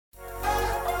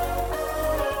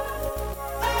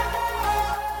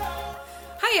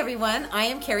everyone, I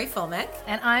am Carrie Fulmick.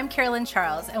 And I'm Carolyn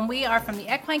Charles, and we are from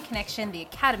the Equine Connection, the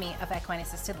Academy of Equine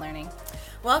Assisted Learning.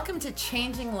 Welcome to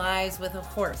Changing Lives with a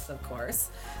Horse, of course.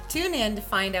 Tune in to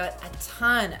find out a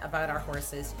ton about our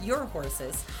horses, your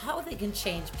horses, how they can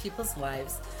change people's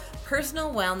lives,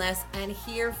 personal wellness, and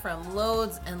hear from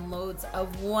loads and loads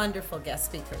of wonderful guest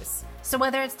speakers. So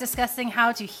whether it's discussing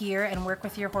how to hear and work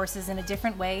with your horses in a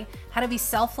different way, how to be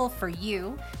selfful for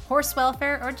you, horse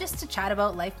welfare, or just to chat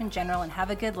about life in general and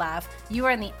have a good laugh, you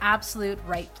are in the absolute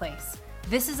right place.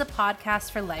 This is a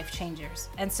podcast for life changers.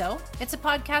 And so it's a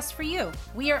podcast for you.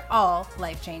 We are all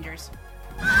life changers.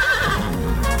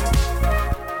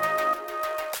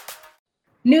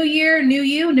 New year, new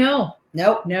you? No.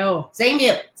 Nope. No. Same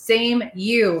you. Same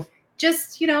you.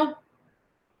 Just,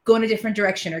 go in a different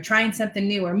direction or trying something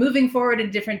new or moving forward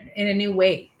in a new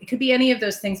way. It could be any of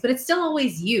those things, but it's still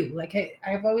always you. Like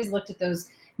I've always looked at those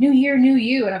new year, new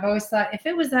you. And I've always thought if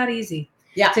it was that easy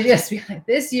to just be like,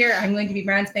 this year I'm going to be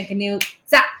brand spanking new,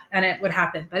 zap, and it would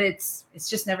happen. But it's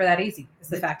just never that easy. It's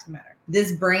the fact of the matter.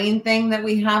 This brain thing that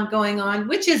we have going on,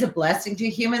 which is a blessing to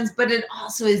humans, but it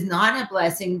also is not a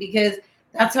blessing because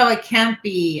that's how it can't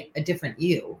be a different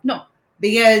you. No.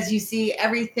 Because you see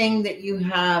everything that you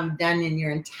have done in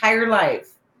your entire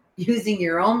life using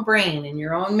your own brain and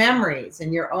your own memories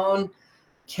and your own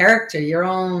character, your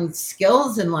own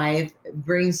skills in life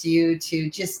brings you to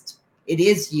just, it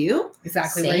is you.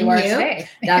 Exactly where you are today.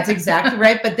 That's exactly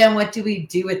right. But then what do we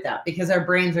do with that? Because our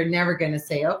brains are never going to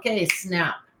say, okay,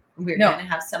 snap. We're going to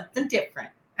have something different.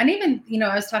 And even,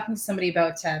 I was talking to somebody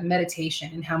about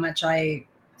meditation and how much I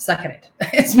suck at it.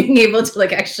 It's being able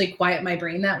to actually quiet my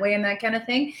brain that way and that kind of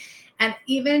thing. And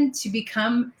even to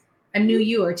become a new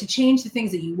you or to change the things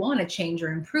that you want to change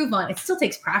or improve on, it still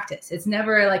takes practice. It's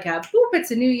never like it's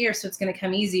a new year, so it's going to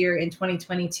come easier in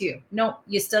 2022. No,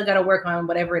 you still got to work on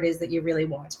whatever it is that you really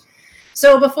want.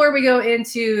 So before we go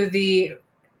into the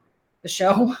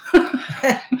show,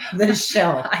 the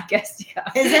show, I guess, yeah.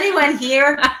 Is anyone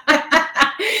here?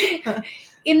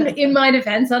 In my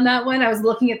defense on that one, I was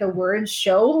looking at the word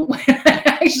show when I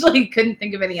actually couldn't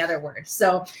think of any other words.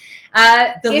 So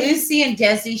Lucy and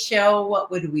Desi show, what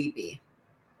would we be?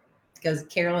 Because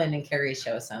Carolyn and Carrie's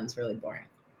show sounds really boring.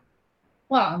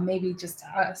 Well, maybe just to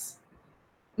us.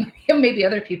 Maybe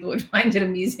other people would find it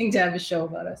amusing to have a show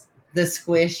about us. The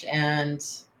Squish and...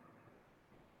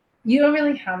 You don't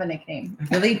really have a nickname.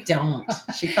 I really don't.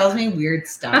 She calls me weird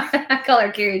stuff. I call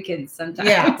her Carrie Kids sometimes.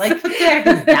 Yeah, what the heck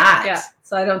is that? Yeah,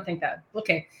 so I don't think that.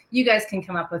 Okay, you guys can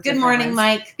come up with Good morning, ones.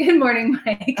 Mike. Good morning,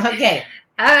 Mike. Okay.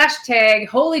 Hashtag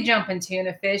holy jumping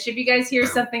tuna fish. If you guys hear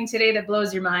something today that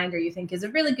blows your mind or you think is a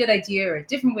really good idea or a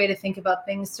different way to think about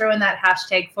things, throw in that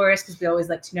hashtag for us because we always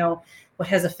like to know what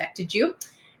has affected you.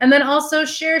 And then also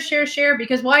share,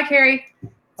 because why, Carrie?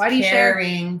 Why do you share?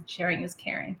 Sharing is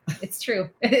caring. It's true.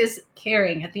 It is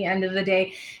caring at the end of the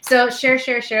day. So share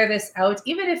this out,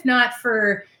 even if not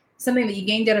for something that you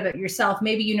gained out of it yourself.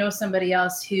 Maybe you know somebody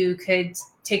else who could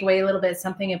take away a little bit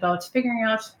something about figuring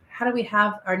out how do we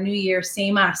have our new year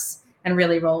same us and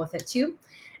really roll with it too.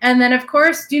 And then, of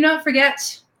course, do not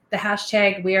forget the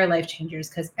hashtag We Are Life Changers,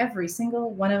 because every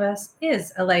single one of us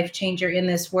is a life changer in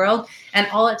this world. And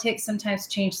all it takes sometimes to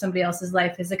change somebody else's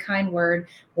life is a kind word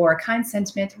or a kind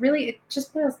sentiment. Really, it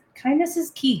just boils. Kindness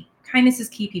is key. Kindness is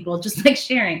key, people, just like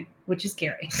sharing, which is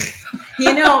scary.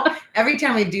 Every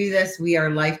time we do this, we are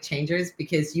life changers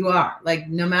because you are,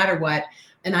 no matter what.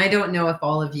 And I don't know if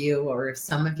all of you or if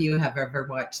some of you have ever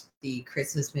watched the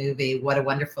Christmas movie, What a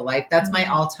Wonderful Life. That's my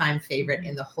all-time favorite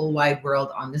in the whole wide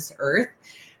world on this earth,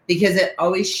 because it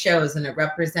always shows and it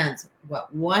represents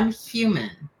what one human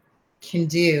can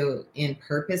do in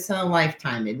purpose in a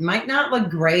lifetime. It might not look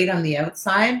great on the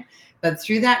outside, but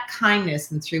through that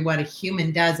kindness and through what a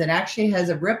human does, it actually has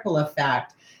a ripple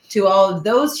effect to all of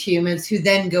those humans who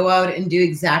then go out and do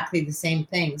exactly the same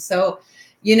thing. So,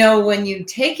 when you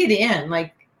take it in,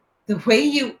 the way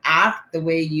you act, the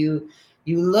way you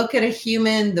look at a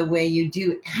human, the way you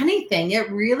do anything, it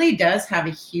really does have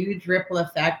a huge ripple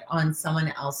effect on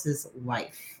someone else's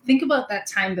life. Think about that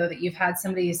time, though, that you've had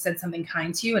somebody who said something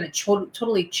kind to you and it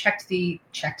totally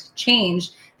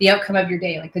changed the outcome of your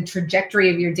day. Like the trajectory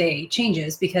of your day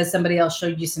changes because somebody else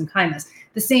showed you some kindness.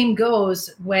 The same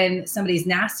goes when somebody's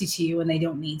nasty to you and they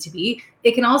don't need to be.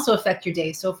 It can also affect your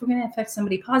day. So if we're going to affect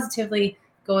somebody positively,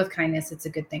 go with kindness. It's a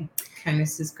good thing.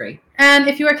 Kindness is great. And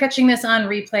if you are catching this on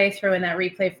replay, throw in that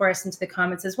replay for us into the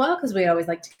comments as well, because we always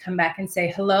like to come back and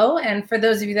say hello. And for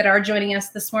those of you that are joining us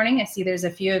this morning, I see there's a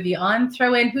few of you on.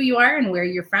 Throw in who you are and where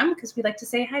you're from, because we like to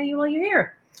say hi to you while you're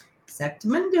here.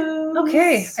 Exactamundo.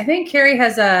 Okay. I think Carrie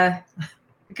has a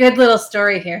Good little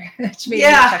story here. Which made me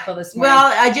chuckle this morning.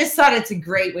 Well, I just thought it's a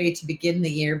great way to begin the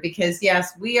year because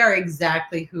yes, we are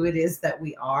exactly who it is that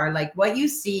we are. Like what you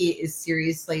see is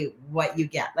seriously what you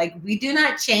get. Like we do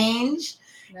not change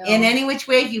in any which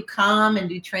way. If you come and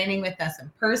do training with us in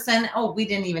person, we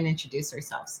didn't even introduce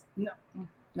ourselves.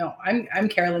 No, I'm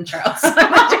Carolyn Charles.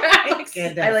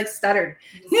 I like stuttered.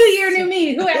 New year, new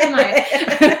me. Who am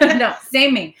I? No,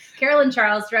 same me. Carolyn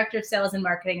Charles, Director of Sales and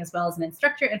Marketing, as well as an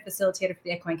instructor and facilitator for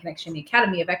the Equine Connection, the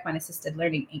Academy of Equine Assisted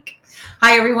Learning, Inc.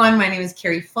 Hi, everyone. My name is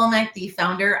Carrie Fulmeck, the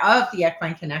founder of the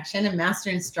Equine Connection and master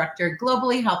instructor,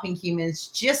 globally helping humans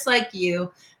just like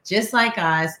you, just like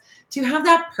us, to have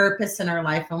that purpose in our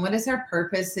life. And what is our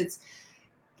purpose? It's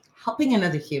helping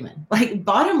another human. Like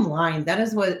bottom line, that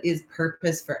is what is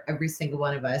purpose for every single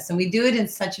one of us. And we do it in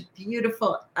such a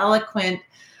beautiful, eloquent,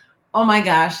 oh my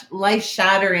gosh,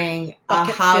 life-shattering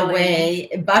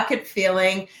bucket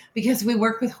feeling, because we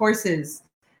work with horses.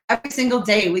 Every single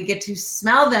day we get to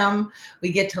smell them,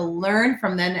 we get to learn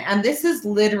from them. And this is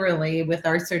literally with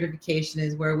our certification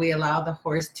is where we allow the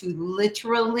horse to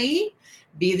literally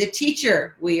be the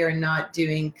teacher. We are not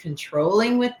doing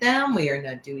controlling with them. We are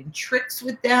not doing tricks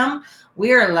with them.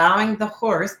 We are allowing the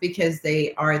horse, because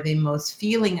they are the most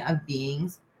feeling of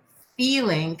beings,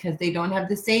 feeling because they don't have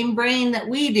the same brain that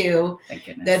we do,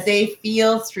 that they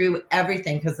feel through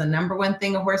everything. Because the number one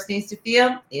thing a horse needs to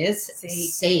feel is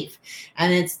safe.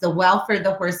 And it's the welfare of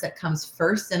the horse that comes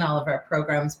first in all of our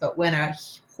programs. But when a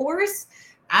horse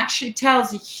actually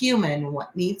tells a human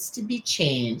what needs to be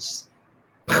changed,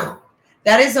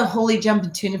 that is a holy jump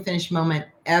and tuna finish moment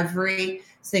every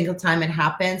single time it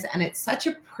happens. And it's such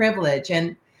a privilege.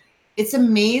 And it's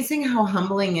amazing how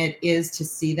humbling it is to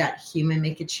see that human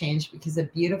make a change, because a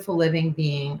beautiful living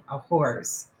being, a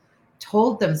horse,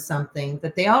 told them something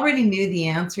that they already knew the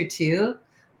answer to,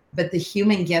 but the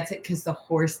human gets it because the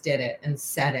horse did it and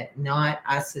said it, not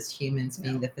us as humans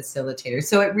being the facilitator.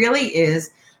 So it really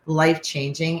is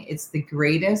life-changing. It's the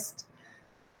greatest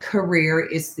career,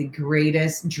 is the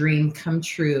greatest dream come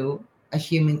true a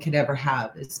human could ever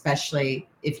have, especially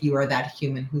if you are that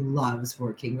human who loves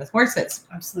working with horses.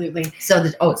 Absolutely. So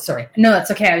sorry. No,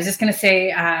 that's okay. I was just going to say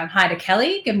hi to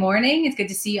Kelly. Good morning. It's good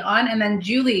to see you on. And then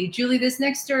Julie, this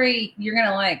next story you're going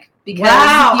to like,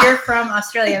 because you're from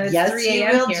Australia. And it's yes, 3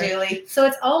 a.m. you will, here. Julie. So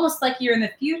it's almost like you're in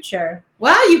the future.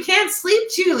 Well, you can't sleep,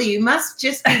 Julie. You must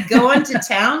just be going to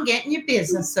town, getting your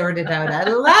business sorted out. I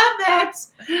love that.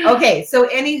 Okay, so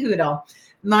any hoodle.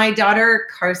 My daughter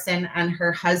Carson and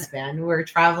her husband were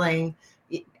traveling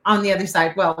on the other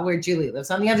side, where Julie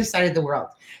lives, on the other side of the world.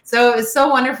 So it was so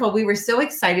wonderful. We were so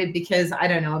excited because, I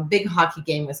don't know, a big hockey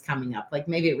game was coming up. Like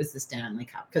maybe it was the Stanley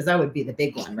Cup, because that would be the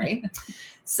big one, right?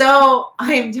 So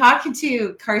I'm talking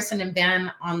to Carson and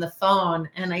Ben on the phone,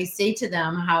 and I say to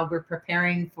them how we're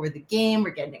preparing for the game.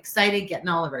 We're getting excited, getting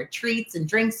all of our treats and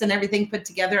drinks and everything put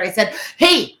together. I said,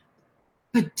 hey,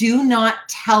 but do not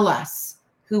tell us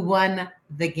who won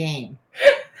the game.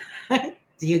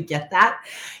 Do you get that?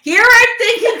 Here I'm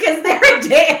thinking, because they're a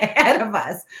day ahead of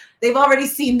us. They've already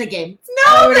seen the game.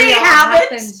 No, they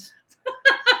haven't.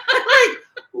 Like,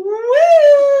 woo!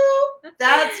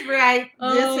 That's right.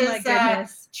 This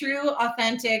is true,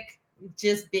 authentic,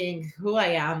 just being who I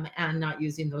am and not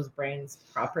using those brains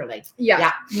properly.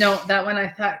 Yeah. No, that one I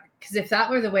thought, because if that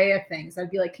were the way of things,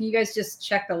 I'd be like, can you guys just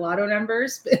check the lotto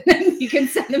numbers? You can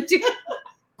send them to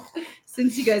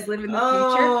since you guys live in the future.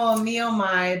 Oh, me, oh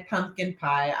my, pumpkin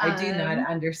pie. I do not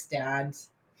understand.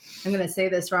 I'm going to say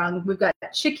this wrong. We've got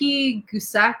Chicky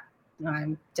Gusak.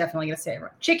 I'm definitely going to say it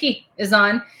wrong. Chicky is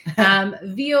on.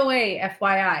 VOA,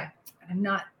 FYI. I'm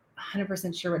not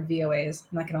 100% sure what VOA is.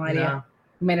 I'm not going to lie to you.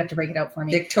 You might have to break it out for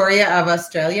me. Victoria of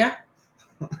Australia.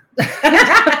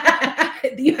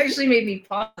 You actually made me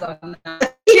pause on that.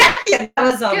 Yeah, that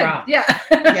was all wrong. Yeah.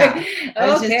 I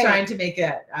was just trying to make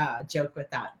a joke with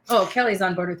that. Oh, Kelly's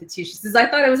on board with it too. She says, I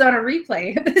thought it was on a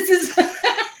replay. This is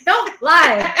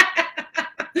live.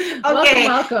 Okay,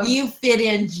 welcome. You fit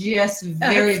in just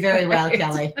very, very well,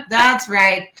 Kelly. That's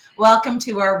right. Welcome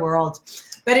to our world.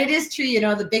 But it is true,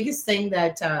 the biggest thing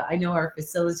that I know our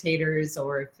facilitators,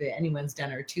 or if anyone's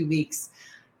done our 2 weeks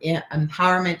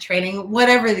empowerment training,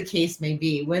 whatever the case may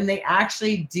be, when they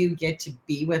actually do get to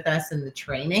be with us in the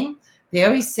training, they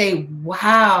always say,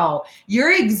 wow,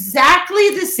 you're exactly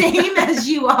the same as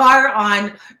you are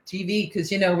on TV,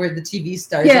 because we're the TV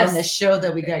stars on this show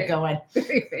that we got going.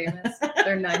 Very famous.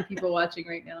 There are 9 people watching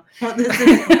right now. Well, this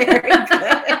is very good.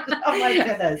 Oh my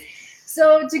goodness.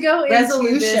 So to go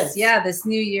resolutions. Into this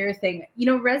new year thing,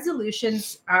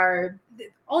 resolutions are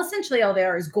essentially all they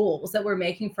are is goals that we're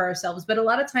making for ourselves. But a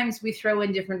lot of times we throw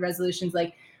in different resolutions,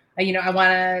 like, I want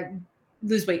to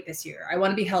lose weight this year. I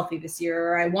want to be healthy this year,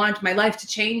 or I want my life to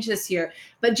change this year.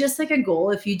 But just like a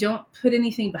goal, if you don't put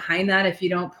anything behind that, if you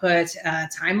don't put a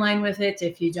timeline with it,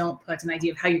 if you don't put an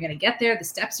idea of how you're going to get there, the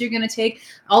steps you're going to take,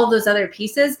 all of those other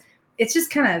pieces, it's just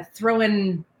kind of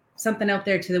throwing something out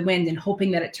there to the wind and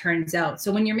hoping that it turns out.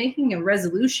 So when you're making a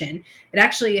resolution, it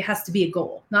actually has to be a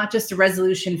goal, not just a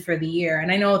resolution for the year.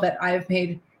 And I know that I've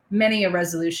made many a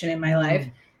resolution in my life.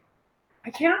 I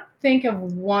can't think of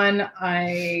one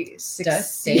I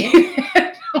succeed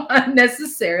on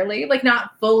necessarily, like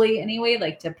not fully anyway,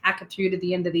 like to pack it through to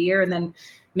the end of the year and then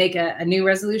make a new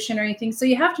resolution or anything. So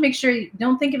you have to make sure you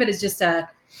don't think of it as just a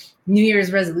New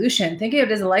Year's resolution. Think of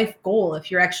it as a life goal if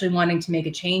you're actually wanting to make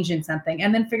a change in something,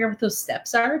 and then figure out what those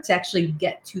steps are to actually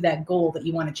get to that goal that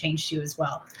you want to change to as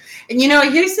well. And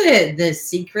here's the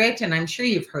secret, and I'm sure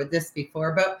you've heard this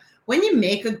before, but when you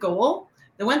make a goal,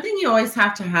 the one thing you always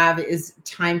have to have is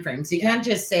time frames. You can't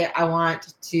just say, I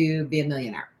want to be a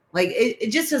millionaire. Like it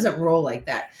just doesn't roll like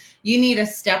that. You need a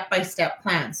step-by-step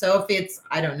plan. So if it's,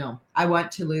 I don't know, I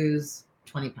want to lose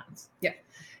 20 pounds. Yeah.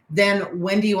 Then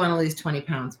when do you want to lose 20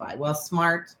 pounds by? Well,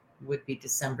 smart would be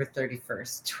December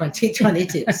 31st,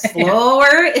 2022.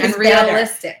 Slower and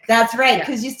realistic. That's right.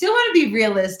 Because you still want to be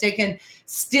realistic and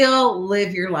still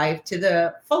live your life to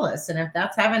the fullest. And if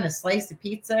that's having a slice of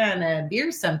pizza and a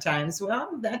beer sometimes,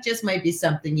 well, that just might be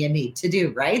something you need to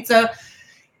do, right? So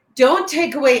don't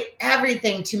take away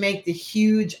everything to make the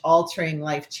huge altering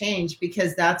life change,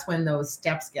 because that's when those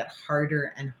steps get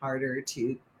harder and harder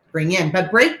to bring in.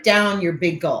 But break down your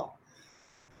big goal.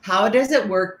 How does it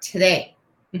work today?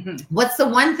 Mm-hmm. What's the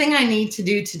one thing I need to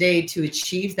do today to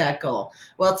achieve that goal?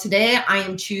 Well, today I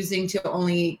am choosing to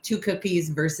only 2 cookies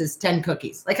versus 10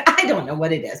 cookies. Like, I don't know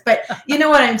what it is, but you know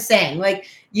what I'm saying? Like,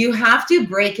 you have to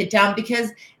break it down, because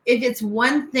if it's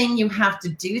one thing you have to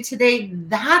do today,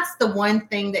 that's the one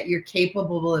thing that you're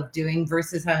capable of doing,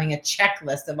 versus having a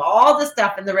checklist of all the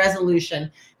stuff in the resolution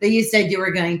that you said you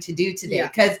were going to do today.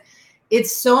 Because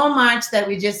it's so much that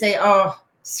we just say, oh,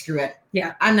 screw it.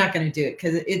 Yeah, I'm not going to do it,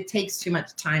 because it takes too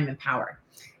much time and power.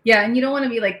 Yeah. And you don't want to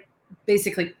be like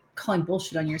basically calling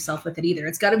bullshit on yourself with it either.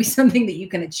 It's got to be something that you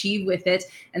can achieve with it,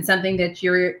 and something that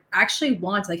you're actually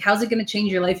want. Like, how's it going to change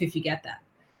your life if you get that?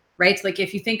 Right? Like,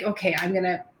 if you think, okay,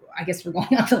 I guess we're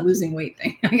going on the losing weight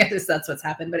thing. I guess that's what's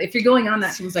happened. But if you're going on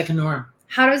that, seems like a norm.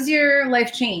 How does your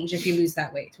life change if you lose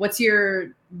that weight? What's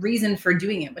your reason for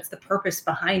doing it? What's the purpose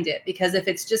behind it? Because if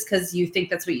it's just because you think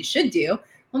that's what you should do,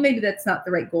 well, maybe that's not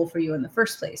the right goal for you in the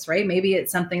first place, right? Maybe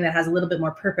it's something that has a little bit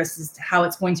more purpose as to how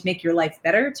it's going to make your life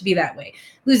better to be that way.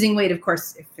 Losing weight, of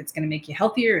course, if it's going to make you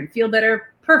healthier and feel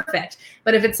better, perfect.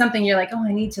 But if it's something you're like, oh,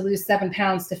 I need to lose 7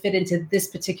 pounds to fit into this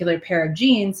particular pair of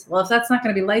jeans, well, if that's not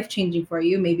going to be life-changing for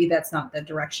you, maybe that's not the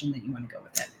direction that you want to go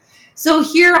with it. So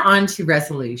here on to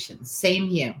resolutions. Same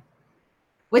you.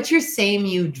 What's your same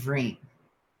you dream?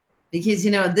 Because,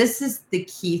 this is the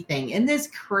key thing in this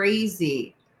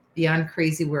crazy, beyond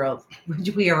crazy world, which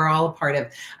we are all a part of.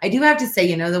 I do have to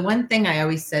say, the one thing I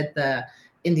always said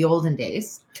in the olden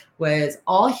days was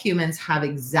all humans have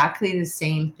exactly the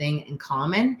same thing in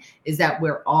common, is that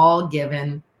we're all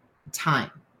given time.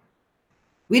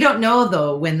 We don't know,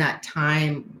 though, when that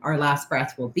time, our last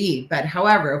breath, will be. But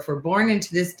however, if we're born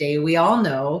into this day, we all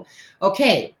know,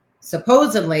 okay,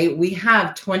 supposedly we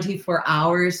have 24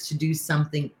 hours to do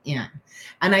something in.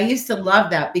 And I used to love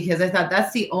that, because I thought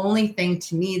that's the only thing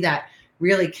to me that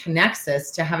really connects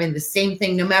us to having the same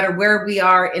thing, no matter where we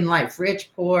are in life,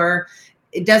 rich, poor,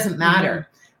 it doesn't matter. Mm-hmm.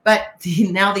 But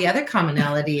now the other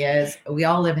commonality is we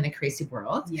all live in a crazy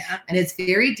world. Yeah. And it's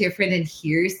very different. And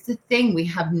here's the thing, we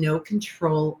have no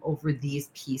control over these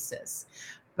pieces.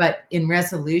 But in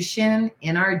resolution,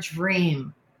 in our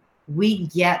dream, we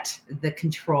get the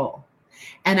control.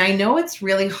 And I know it's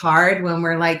really hard when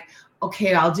we're like,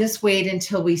 okay, I'll just wait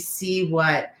until we see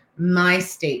what my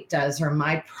state does, or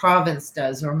my province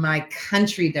does, or my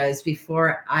country does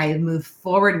before I move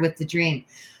forward with the dream.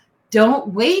 Don't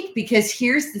wait, because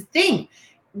here's the thing.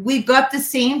 We've got the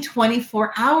same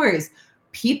 24 hours.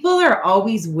 People are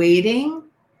always waiting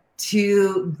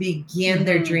to begin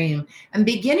their dream. And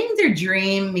beginning their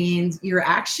dream means you're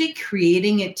actually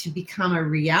creating it to become a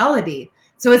reality.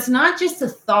 So it's not just a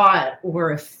thought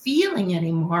or a feeling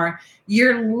anymore.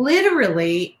 You're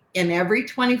literally, in every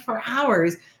 24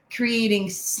 hours, creating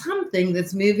something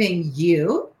that's moving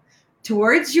you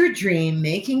towards your dream,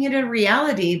 making it a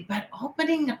reality, but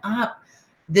opening up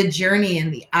the journey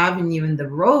and the avenue and the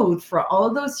road for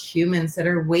all those humans that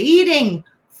are waiting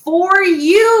for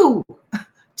you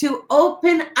to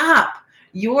open up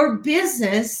your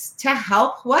business to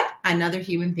help what? Another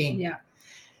human being. Yeah.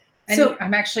 And So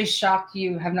I'm actually shocked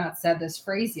you have not said this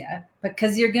phrase yet,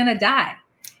 because you're going to die.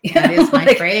 that is my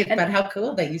Like, phrase, but how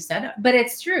cool that you said it. but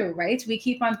it's true, right? We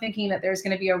keep on thinking that there's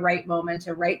going to be a right moment,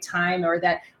 a right time, or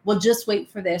that we'll just wait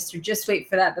for this or just wait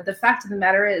for that. But the fact of the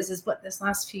matter is what this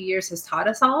last few years has taught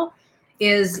us all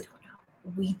is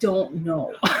we don't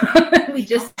know. We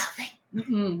just,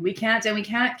 we can't, and we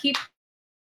can't keep.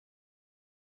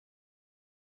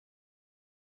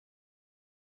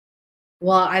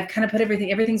 Well, I've kind of put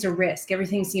everything's a risk.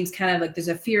 Everything seems kind of like there's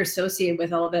a fear associated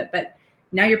with all of it, but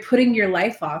now you're putting your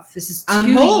life off. This is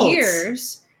 2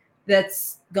 years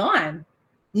that's gone.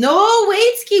 No,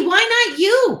 wait, Ski, why not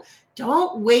you?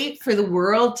 Don't wait for the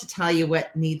world to tell you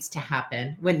what needs to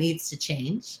happen, what needs to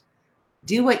change.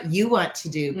 Do what you want to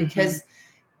do, because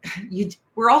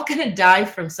we're all going to die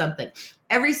from something.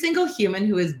 Every single human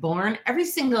who is born, every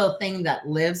single thing that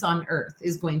lives on earth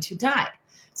is going to die.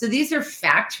 So these are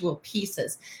factual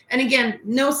pieces. And again,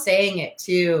 no saying it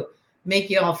to make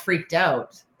you all freaked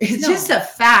out. It's just a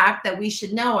fact that we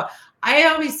should know. I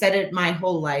always said it my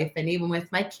whole life. And even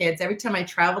with my kids, every time I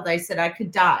traveled, I said I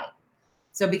could die.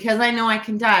 So because I know I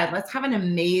can die, let's have an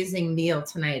amazing meal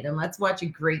tonight and let's watch a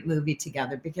great movie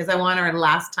together, because I want our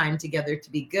last time together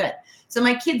to be good. So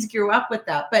my kids grew up with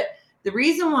that. But the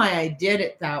reason why I did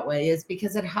it that way is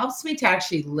because it helps me to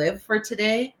actually live for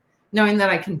today, knowing that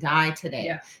I can die today.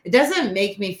 Yeah. It doesn't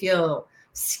make me feel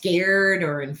scared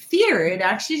or in fear. It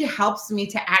actually helps me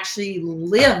to actually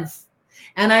live.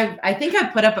 And I think I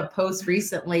put up a post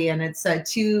recently, and it's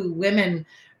 2 women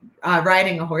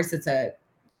riding a horse. It's a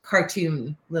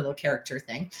cartoon little character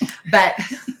thing, but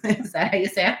is that how you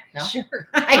say it? No, Sure.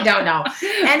 I don't know.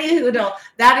 Anywho,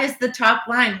 that is the top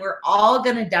line. We're all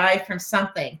going to die from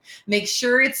something. Make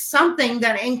sure it's something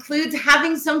that includes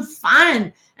having some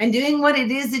fun and doing what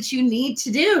it is that you need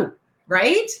to do,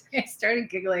 right? I started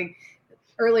giggling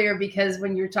earlier because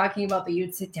when you're talking about that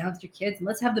you'd sit down with your kids and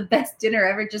let's have the best dinner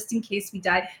ever just in case we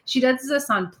die. She does this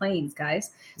on planes,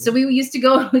 guys. So we used to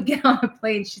go and we'd get on a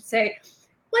plane. She'd say,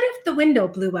 what if the window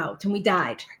blew out and we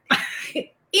died? In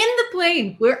the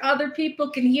plane where other people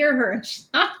can hear her and she's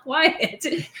not quiet.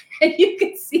 And you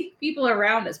can see people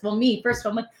around us. Well, me, first of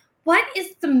all, I'm like, what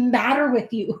is the matter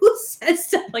with you? Who says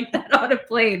stuff like that on a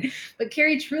plane? But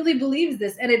Carrie truly believes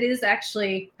this. And it is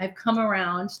actually, I've come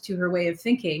around to her way of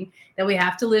thinking that we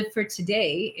have to live for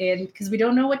today, and because we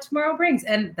don't know what tomorrow brings.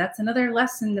 And that's another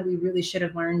lesson that we really should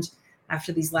have learned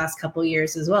after these last couple of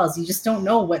years as well, is you just don't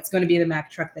know what's going to be the Mack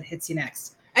truck that hits you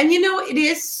next. And it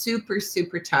is super,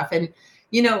 super tough. And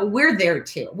we're there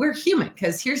too. We're human,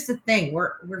 because here's the thing.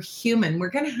 We're human. We're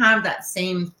going to have that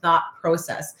same thought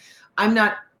process. I'm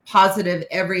not positive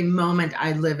every moment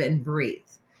I live and breathe.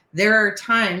 There are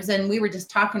times, and we were just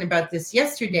talking about this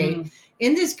yesterday,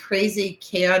 in this crazy,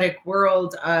 chaotic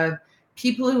world of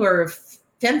people who are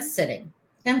fence sitting,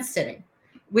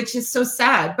 which is so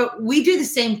sad. But we do the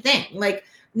same thing, like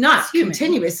not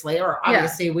continuously, or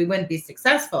obviously we wouldn't be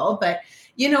successful, but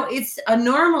it's a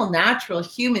normal, natural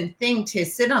human thing to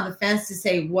sit on the fence to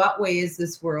say, what way is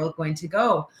this world going to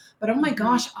go? But oh my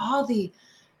gosh, all the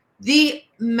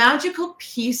magical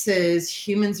pieces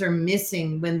humans are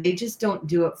missing when they just don't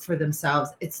do it for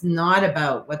themselves. It's not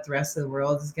about what the rest of the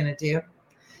world is going to do.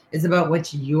 It's about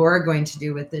what you're going to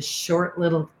do with this short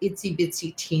little itsy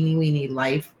bitsy teeny weeny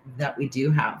life that we do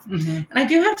have. And I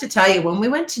do have to tell you, when we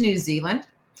went to New Zealand,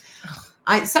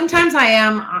 I'm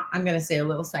going to say a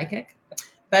little psychic,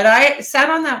 but I sat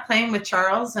on that plane with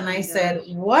Charles and I said,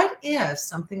 what if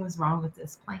something was wrong with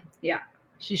this plane? Yeah.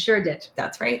 She sure did.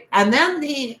 That's right. And then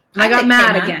I got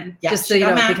mad again, just so you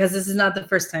know, because this is not the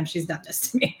first time she's done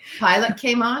this to me. Pilot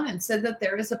came on and said that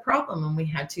there is a problem and we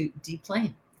had to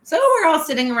deplane. So we're all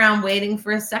sitting around waiting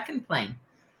for a second plane.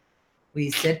 We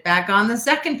sit back on the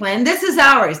second plane. This is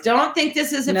ours. Don't think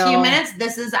this is a few minutes.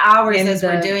 This is ours as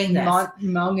we're doing this.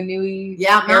 Maunganui.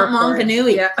 Yeah, Mount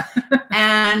Maunganui. Yeah.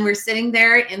 And we're sitting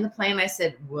there in the plane. I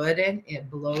said, wouldn't it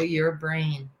blow your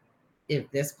brain if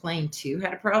this plane too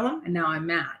had a problem? And now I'm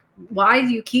mad. Why do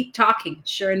you keep talking?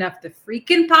 Sure enough, the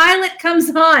freaking pilot comes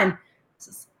on.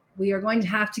 Says, we are going to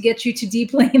have to get you to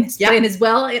deplane this plane as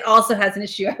well. It also has an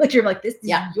issue. I looked at her like, this is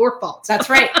your fault. That's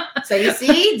right. So you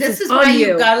see, this is why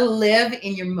you've got to live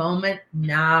in your moment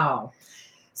now.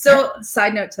 So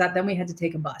side note to that, then we had to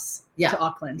take a bus to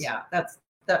Auckland. Yeah, that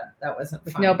wasn't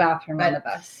with fun. no bathroom on the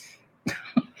bus.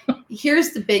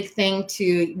 Here's the big thing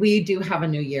too. We do have a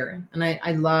new year, and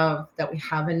I love that we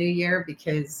have a new year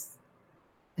because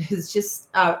it's just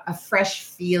a fresh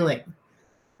feeling.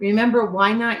 Remember,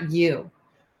 why not you?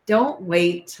 Don't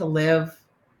wait to live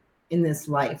in this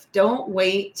life. Don't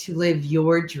wait to live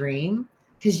your dream,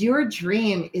 because your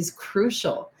dream is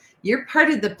crucial. You're part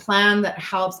of the plan that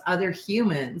helps other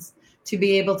humans to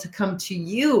be able to come to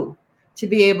you, to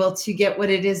be able to get what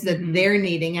it is that they're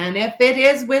needing. And if it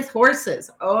is with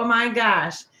horses, oh my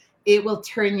gosh, it will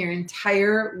turn your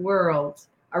entire world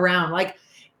around. Like,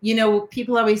 you know,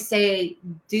 people always say,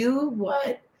 do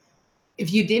what,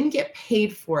 if you didn't get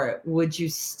paid for it, would you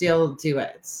still do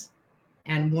it?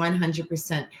 And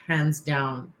 100% hands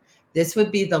down, this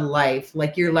would be the life,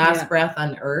 like your last breath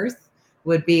on earth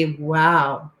would be,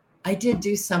 wow, I did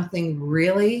do something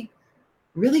really,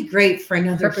 really great for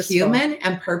another human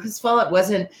and purposeful. It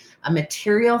wasn't a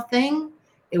material thing.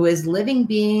 It was living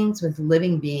beings with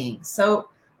living beings. So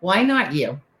why not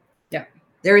you? Yeah.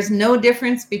 There is no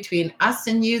difference between us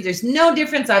and you. There's no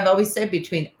difference, I've always said,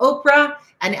 between Oprah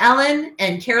and Ellen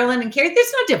and Carolyn and Carrie.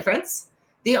 There's no difference.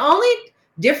 The only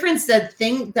difference that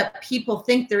people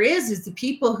think there is the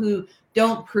people who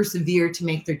don't persevere to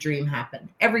make their dream happen.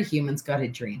 Every human's got a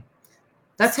dream.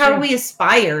 That's how we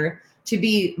aspire to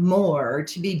be more, or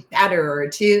to be better, or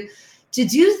to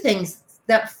do things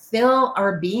that fill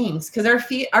our beings, because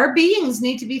our beings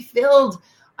need to be filled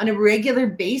on a regular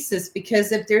basis,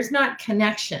 because if there's not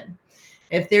connection,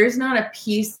 if there's not a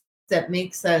piece that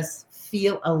makes us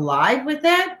feel alive with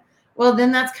it, well,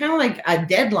 then that's kind of like a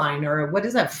deadline, or what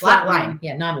is that? Flat line.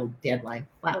 Yeah, not a deadline,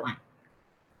 flat line.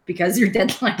 Because your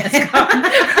deadline has come.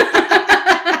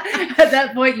 At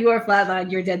that point, you are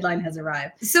flatlined. Your deadline has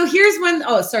arrived. So here's one.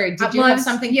 Oh, sorry. Did you have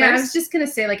something first? I was just going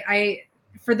to say, like,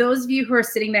 for those of you who are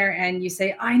sitting there and you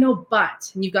say, I know,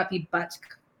 but, and you've got the but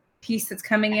piece that's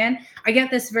coming in. I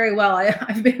get this very well.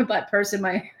 I've been a butt person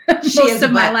most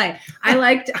of my life. I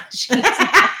liked the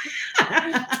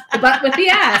butt with the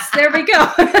ass. There we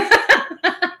go.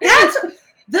 That's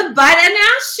the butt and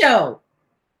ass show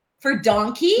for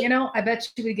Donkey. You know, I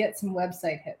bet you would get some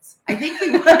website hits. I think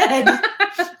we would.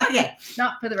 Okay.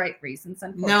 Not for the right reasons,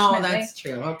 unfortunately. No, that's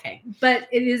true. Okay. But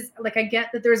it is like, I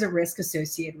get that there's a risk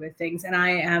associated with things, and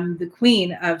I am the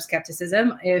queen of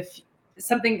skepticism. If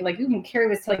something like, when Carrie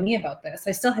was telling me about this,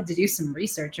 I still had to do some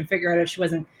research and figure out if she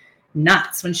wasn't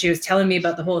nuts when she was telling me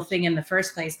about the whole thing in the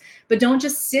first place. But don't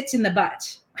just sit in the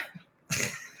butt.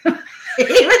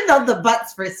 Even though the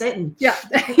butt's for sitting. Yeah.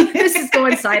 This is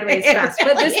going sideways fast.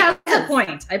 But this has a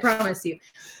point, I promise you.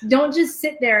 Don't just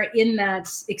sit there in that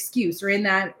excuse, or in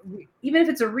that, even if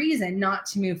it's a reason not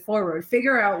to move forward.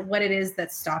 Figure out what it is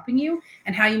that's stopping you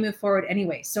and how you move forward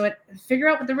anyway. So figure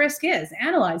out what the risk is.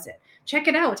 Analyze it. Check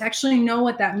it out. Actually know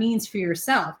what that means for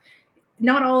yourself.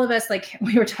 Not all of us, like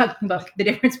we were talking about the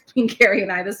difference between Carrie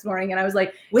and I this morning. And I was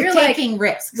like, we're taking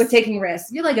risks. With taking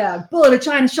risks. You're like a bull in a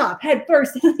china shop, head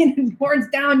first, and horns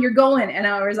down, you're going. And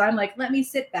I'm like, let me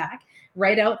sit back,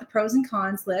 write out the pros and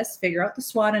cons list, figure out the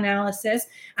SWOT analysis.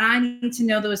 And I need to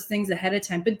know those things ahead of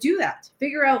time. But do that.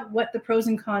 Figure out what the pros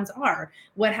and cons are.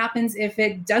 What happens if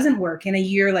it doesn't work in a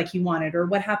year like you wanted? Or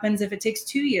what happens if it takes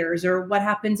 2 years? Or what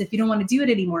happens if you don't want to do it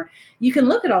anymore? You can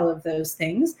look at all of those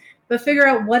things, but figure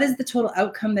out what is the total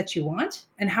outcome that you want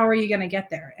and how are you going to get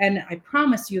there. And I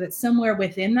promise you that somewhere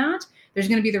within that, there's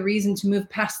going to be the reason to move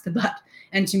past the butt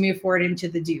and to move forward into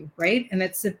the do, right? And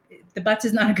the butt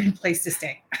is not a good place to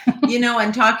stay. You know,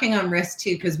 I'm talking on risk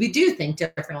too, because we do think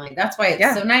differently. That's why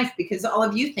it's so nice, because all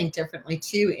of you think differently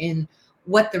too in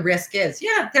what the risk is.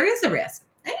 Yeah, there is a risk.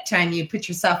 Anytime you put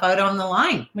yourself out on the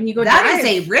line, when you go that drive, is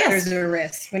a risk. There's a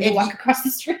risk when you walk across the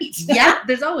street. Yeah,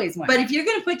 there's always one. But if you're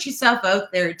going to put yourself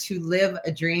out there to live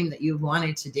a dream that you've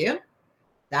wanted to do,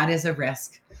 that is a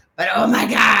risk. But oh my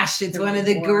gosh, it's one of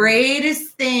the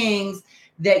greatest things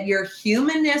that your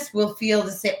humanness will feel,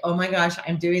 to say, oh my gosh,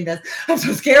 I'm doing this. I'm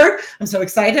so scared. I'm so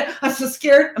excited. I'm so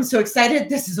scared. I'm so excited.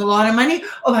 This is a lot of money.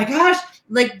 Oh my gosh.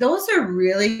 Like, those are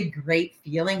really great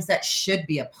feelings that should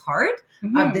be a part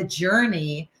of the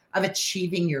journey of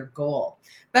achieving your goal.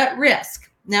 But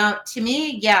risk. Now, to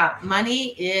me, yeah,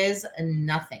 money is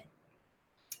nothing.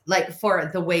 Like,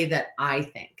 for the way that I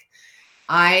think.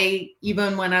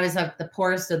 Even when I was at the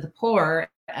poorest of the poor,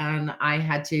 and I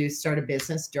had to start a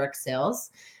business, direct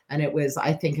sales, and it was,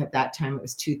 I think at that time, it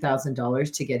was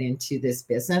 $2,000 to get into this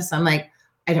business. I'm like,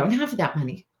 I don't have that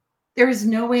money. There is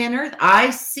no way on earth.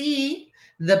 I see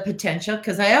the potential,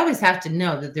 because I always have to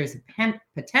know that there's a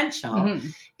potential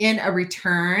in a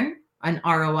return on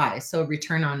ROI, so a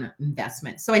return on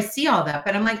investment. So I see all that,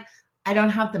 but I'm like, I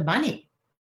don't have the money.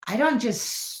 I don't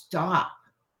just stop.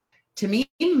 To me,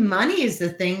 money is the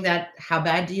thing that, how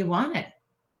bad do you want it?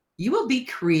 You will be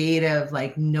creative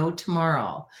like no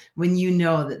tomorrow when you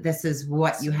know that this is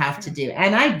what you have to do.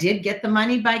 And I did get the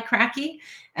money by cracky,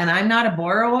 and I'm not a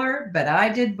borrower, but I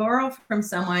did borrow from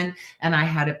someone and I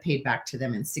had it paid back to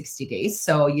them in 60 days.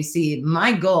 So you see,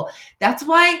 my goal, that's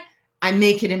why I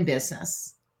make it in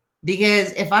business.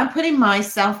 Because if I'm putting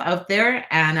myself out there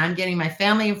and I'm getting my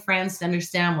family and friends to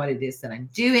understand what it is that I'm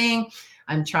doing,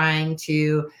 I'm trying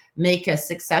to make a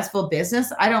successful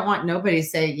business. I don't want nobody to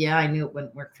say, yeah, I knew it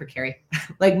wouldn't work for Carrie.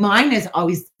 Like mine is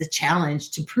always the challenge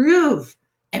to prove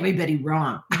everybody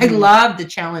wrong. I love the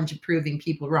challenge of proving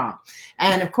people wrong.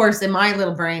 And of course, in my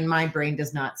little brain, my brain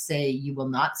does not say you will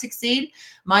not succeed.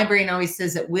 My brain always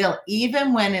says it will,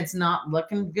 even when it's not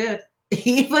looking good.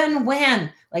 Even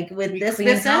when, like with this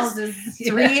business,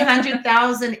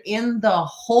 300,000 in the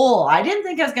hole. I didn't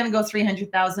think I was going to go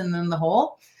 300,000 in the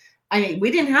hole.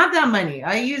 We didn't have that money.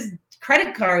 I used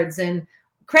credit cards and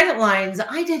credit lines.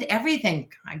 I did everything.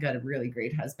 I got a really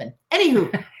great husband.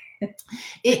 Anywho,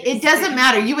 it doesn't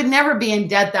matter. You would never be in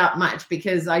debt that much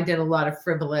because I did a lot of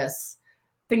frivolous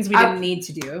things we didn't need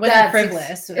to do. It wasn't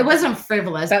frivolous. It wasn't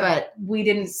frivolous, but we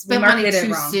didn't spend money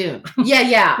too soon.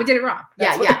 Yeah. We did it wrong.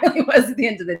 That's what it really was at the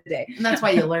end of the day. And that's why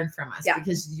you learn from us,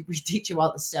 because we teach you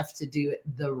all the stuff to do it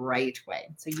the right way.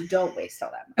 So you don't waste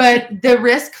all that money. But the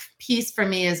risk piece for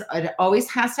me is it always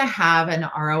has to have an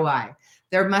ROI.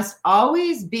 There must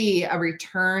always be a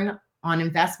return on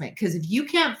investment, because if you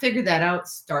can't figure that out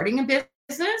starting a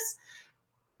business,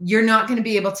 you're not going to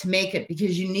be able to make it,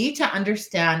 because you need to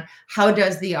understand, how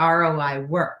does the ROI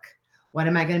work? What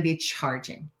am I going to be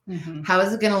charging? How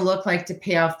is it going to look like to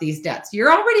pay off these debts?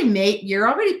 You're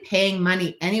already paying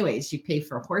money anyways. You pay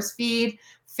for horse feed,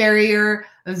 farrier,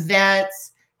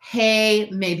 vets, hay,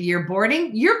 maybe you're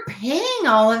boarding. You're paying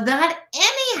all of that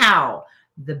anyhow.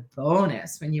 The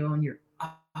bonus when you own your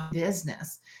own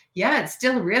business, it's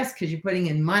still a risk, because you're putting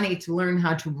in money to learn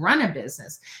how to run a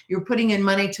business. You're putting in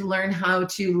money to learn how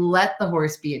to let the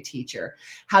horse be a teacher,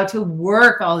 how to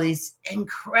work all these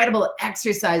incredible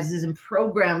exercises and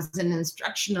programs and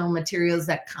instructional materials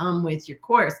that come with your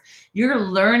course. You're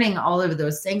learning all of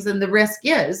those things, and the risk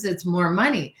is it's more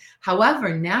money.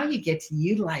 However, now you get to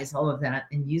utilize all of that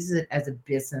and use it as a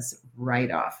business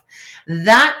write-off.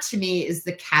 That to me is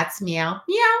the cat's meow,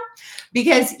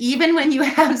 because even when you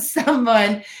have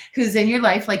someone who's in your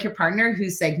life, like your partner,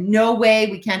 who's like, no way,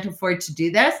 we can't afford to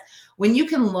do this. When you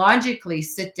can logically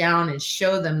sit down and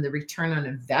show them the return on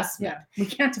investment. We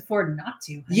can't afford not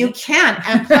to. You can't.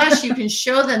 And plus you can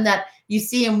show them that, you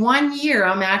see, in 1 year,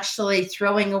 I'm actually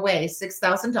throwing away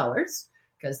 $6,000,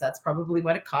 because that's probably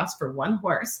what it costs for one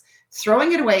horse.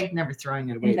 Throwing it away, never throwing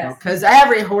it away though, because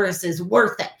every horse is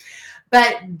worth it.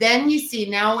 But then you see,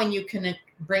 now when you can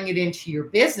bring it into your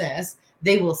business,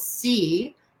 they will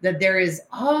see that there is,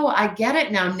 I get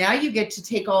it now. Now you get to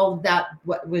take all of that,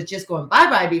 what was just going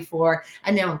bye-bye before,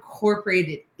 and now incorporate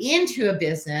it into a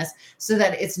business so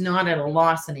that it's not at a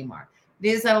loss anymore. It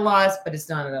is at a loss, but it's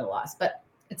not at a loss. But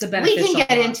it's a beneficial we can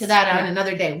get into that on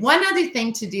another day. One other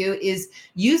thing to do is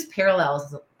use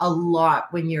parallels a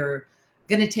lot when you're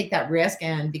going to take that risk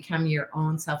and become your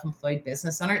own self-employed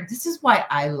business owner. This is why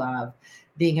I love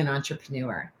being an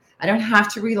entrepreneur. I don't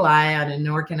have to rely on an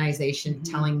organization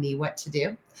telling me what to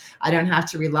do. I don't have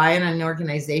to rely on an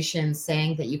organization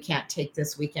saying that you can't take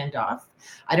this weekend off.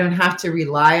 I don't have to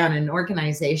rely on an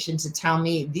organization to tell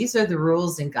me these are the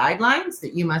rules and guidelines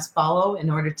that you must follow in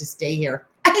order to stay here.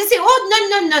 I can say,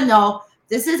 no.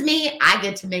 This is me. I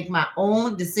get to make my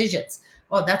own decisions.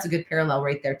 Well, that's a good parallel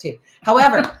right there too.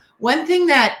 However, one thing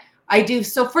that I do,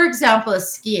 so for example,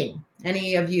 is skiing.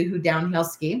 Any of you who downhill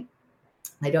ski,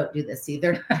 I don't do this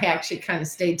either. I actually kind of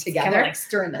stayed together. Kind of like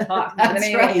stirring the pot.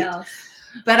 That's right. Else.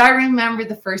 But I remember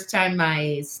the first time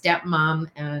my stepmom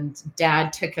and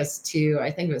dad took us to,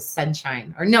 I think it was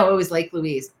Sunshine, or no, it was Lake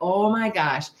Louise. Oh my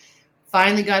gosh.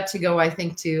 Finally got to go, I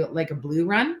think, to like a blue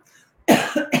run.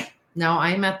 Now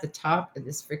I'm at the top of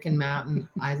this freaking mountain.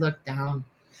 I look down.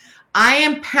 I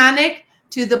am panicked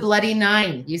to the bloody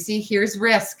nine. You see, here's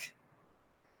risk.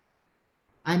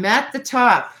 I'm at the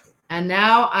top. And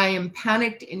now I am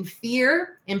panicked in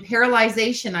fear and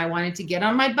paralyzation. I wanted to get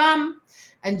on my bum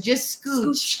and just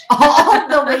scooch all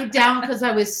the way down because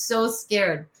I was so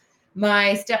scared.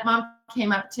 My stepmom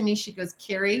came up to me. She goes,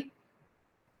 Carrie,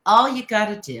 all you got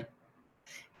to do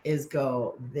is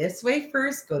go this way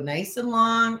first, go nice and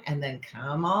long, and then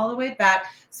come all the way back.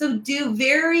 So do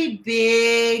very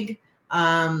big,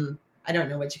 I don't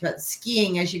know what you call it,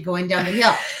 skiing as you're going down the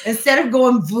hill. Instead of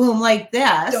going boom like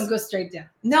this. Don't go straight down.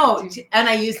 No. And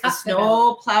I used the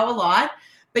snow plow a lot.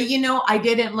 But, I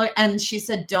didn't look. And she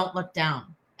said, don't look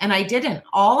down. And I didn't.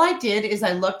 All I did is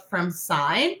I looked from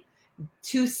side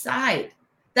to side.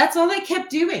 That's all I kept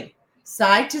doing.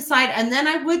 Side to side. And then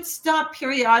I would stop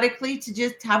periodically to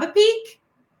just have a peek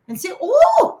and say,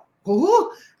 oh,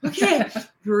 okay,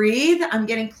 breathe. I'm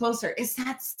getting closer. It's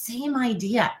that same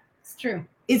idea. It's true.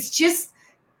 It's just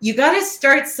you got to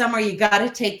start somewhere. You got to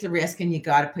take the risk, and you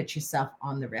got to put yourself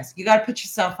on the risk. You got to put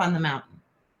yourself on the mountain.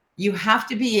 You have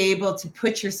to be able to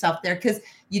put yourself there, because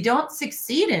you don't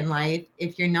succeed in life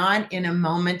if you're not in a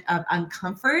moment of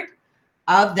uncomfort,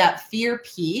 of that fear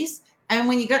piece. And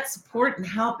when you got support and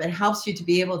help, it helps you to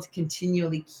be able to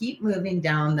continually keep moving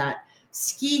down that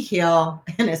ski hill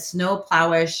in a snow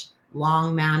plowish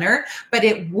long manner. But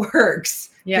it works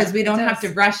because we don't have to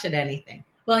rush at anything.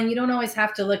 Well, and you don't always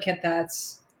have to look at that.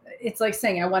 It's like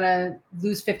saying, I want to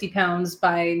lose 50 pounds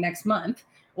by next month,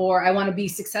 or I want to be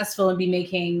successful and be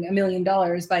making $1 million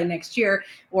by next year.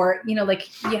 Or, you know, like,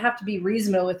 you have to be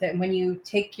reasonable with it. And when you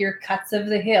take your cuts of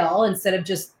the hill, instead of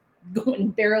just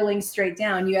going barreling straight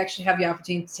down, you actually have the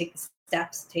opportunity to take the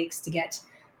steps it takes to get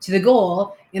to the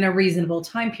goal in a reasonable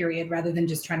time period, rather than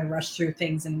just trying to rush through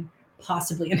things and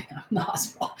possibly in the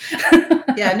hospital.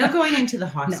 Yeah, no going into the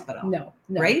hospital. No.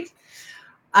 Right?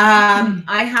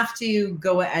 I have to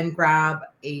go and grab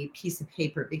a piece of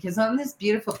paper, because on this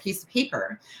beautiful piece of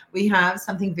paper, we have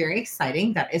something very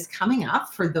exciting that is coming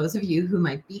up for those of you who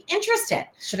might be interested.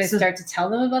 Should I start to tell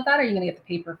them about that, or are you going to get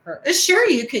the paper first? Sure,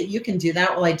 you can do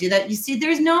that while I do that. You see,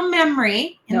 there's no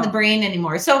memory in the brain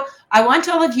anymore. So I want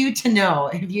all of you to know,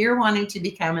 if you're wanting to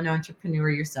become an entrepreneur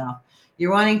yourself,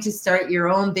 you're wanting to start your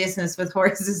own business with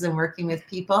horses and working with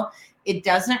people, it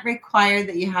doesn't require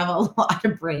that you have a lot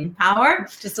of brain power.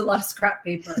 Just a lot of scrap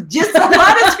paper. Just a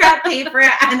lot of scrap paper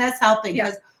and us helping.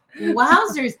 Because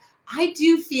wowzers, I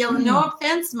do feel, no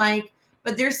offense, Mike,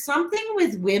 but there's something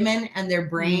with women and their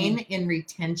brain in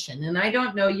retention. And I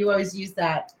don't know, you always use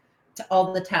that to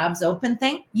all the tabs open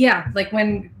thing. Yeah, like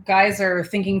when guys are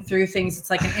thinking through things, it's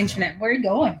like an internet. Where are you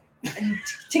going?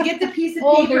 To get the piece of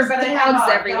paper, but I have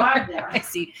everywhere. I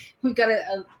see. We've got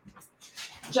a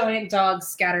giant dogs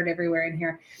scattered everywhere in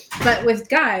here. But with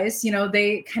guys, you know,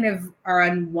 they kind of are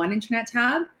on one internet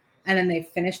tab, and then they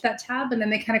finish that tab, and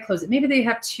then they kind of close it. Maybe they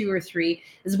have 2 or 3.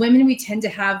 As women, we tend to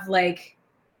have like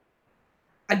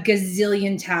a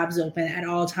gazillion tabs open at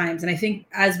all times. And I think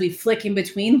as we flick in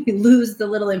between, we lose the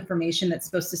little information that's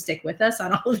supposed to stick with us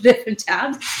on all the different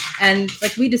tabs. And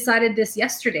like, we decided this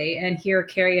yesterday, and here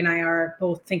Carrie and I are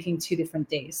both thinking 2 different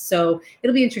days. So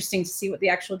it'll be interesting to see what the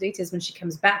actual date is when she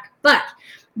comes back. But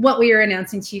what we are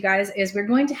announcing to you guys is we're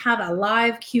going to have a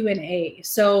live Q&A.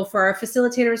 So for our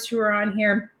facilitators who are on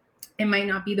here, it might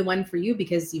not be the one for you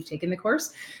because you've taken the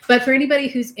course, but for anybody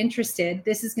who's interested,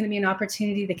 this is going to be an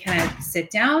opportunity to kind of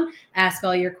sit down, ask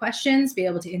all your questions, be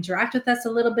able to interact with us a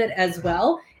little bit as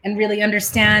well, and really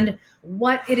understand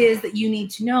what it is that you need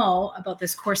to know about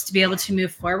this course to be able to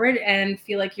move forward and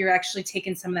feel like you're actually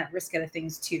taking some of that risk out of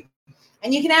things too.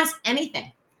 And you can ask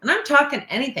anything. And I'm talking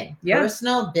anything,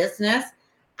 personal, business.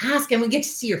 Ask, and we get to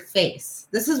see your face.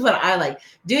 This is what I like.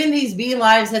 Doing these V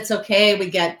Lives, it's okay. We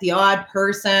get the odd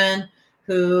person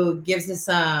who gives us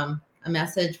a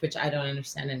message, which I don't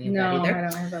understand any of that either. No, I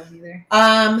don't have that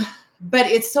either. But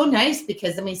it's so nice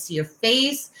because then we see your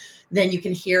face. Then you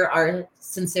can hear our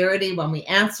sincerity when we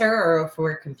answer, or if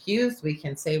we're confused, we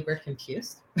can say we're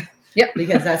confused. Yep.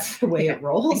 Because that's the way it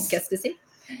rolls. Guess to see.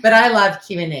 But I love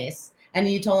Q&As. And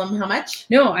you told them how much?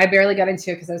 No, I barely got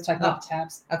into it because I was talking about the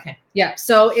tabs. Okay. Yeah.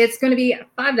 So it's going to be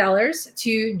 $5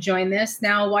 to join this.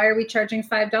 Now, why are we charging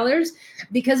 $5?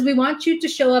 Because we want you to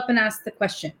show up and ask the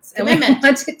questions. And we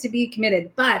want it to be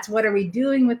committed. But what are we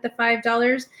doing with the $5?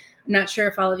 I'm not sure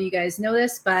if all of you guys know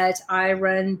this, but I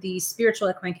run the Spiritual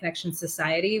Equine Connection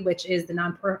Society, which is the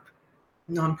non-profit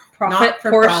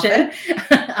portion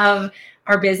of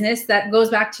our business that goes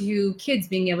back to kids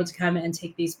being able to come and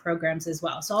take these programs as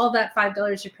well. So all that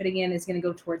 $5 you're putting in is going to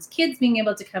go towards kids being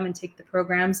able to come and take the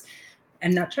programs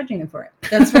and not charging them for it.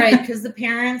 That's right. Because the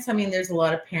parents, I mean, there's a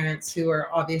lot of parents who are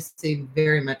obviously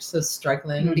very much so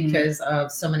struggling because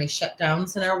of so many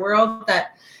shutdowns in our world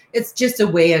that it's just a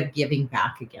way of giving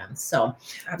back again. So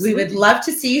we would love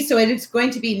to see you. So it is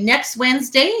going to be next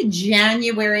Wednesday,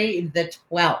 January the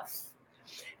 12th.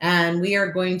 And we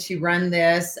are going to run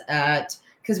this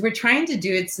because we're trying to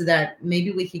do it so that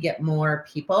maybe we could get more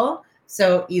people.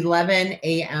 So 11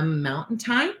 a.m. Mountain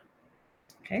Time.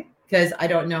 Okay. Because I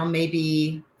don't know,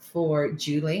 maybe for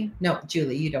Julie. No,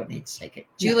 Julie, you don't need to take it.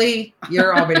 Julie,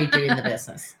 you're already doing the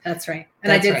business. That's right.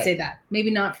 And I did say that. Maybe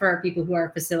not for our people who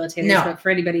are facilitators, but for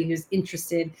anybody who's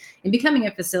interested in becoming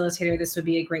a facilitator, this would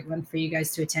be a great one for you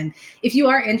guys to attend. If you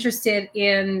are interested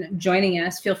in joining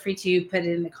us, feel free to put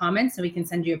it in the comments and we can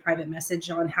send you a private message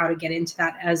on how to get into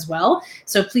that as well.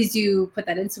 So please do put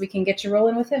that in so we can get you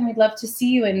rolling with it. And we'd love to see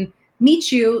you and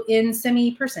meet you in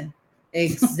semi-person.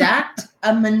 Exact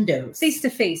amundos. Face to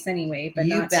face anyway, but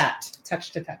you not bet.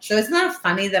 Touch to touch. So it's not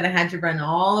funny that I had to run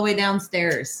all the way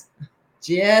downstairs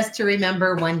just to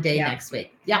remember one day next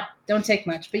week. Yeah. Don't take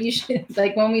much, but you should,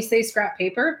 like when we say scrap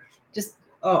paper, just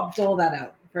dole that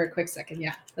out for a quick second.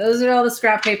 Yeah. Those are all the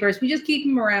scrap papers. We just keep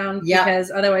them around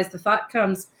because otherwise the thought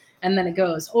comes and then it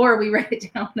goes. Or we write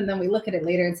it down and then we look at it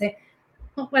later and say,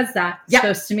 what was that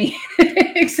supposed to mean?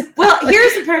 Exactly. Well,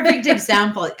 here's a perfect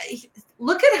example.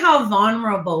 Look at how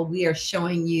vulnerable we are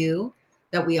showing you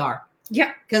that we are.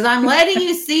 Yeah. Because I'm letting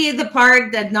you see the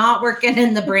part that's not working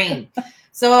in the brain.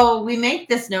 So we make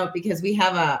this note because we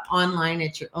have a online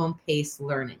at your own pace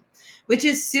learning, which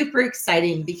is super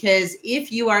exciting because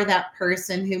if you are that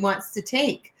person who wants to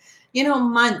take,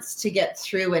 months to get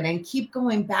through it and keep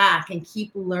going back and keep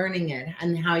learning it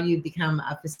and how you become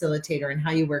a facilitator and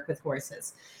how you work with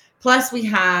horses. Plus we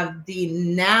have the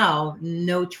now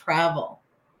no travel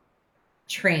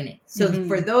training. So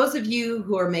for those of you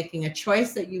who are making a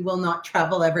choice that you will not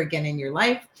travel ever again in your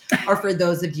life, or for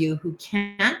those of you who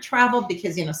can't travel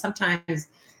because, sometimes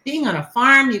being on a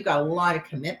farm, you've got a lot of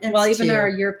commitments. Well, even our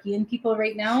European people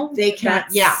right now, they can't.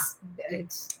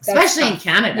 Especially in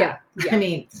Canada. Yeah. I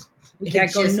mean, we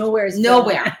can't go nowhere.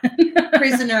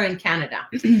 Prisoner in Canada.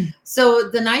 So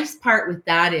the nice part with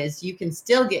that is you can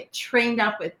still get trained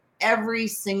up with every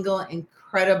single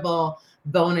incredible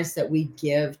bonus that we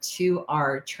give to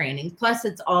our training. Plus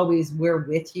it's always, we're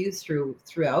with you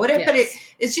throughout it, but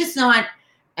it's just not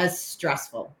as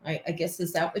stressful. I guess,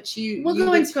 is that what we'll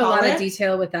go into a lot of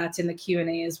detail with that in the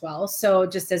Q&A as well. So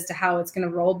just as to how it's going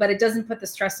to roll, but it doesn't put the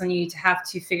stress on you to have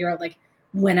to figure out like,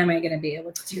 when am I going to be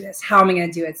able to do this? How am I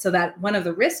going to do it? So that one of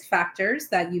the risk factors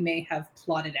that you may have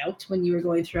plotted out when you were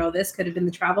going through all this could have been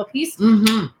the travel piece.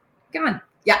 Gone.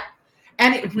 Yeah.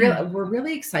 And we're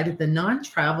really excited. The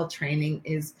non-travel training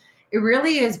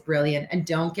really is brilliant. And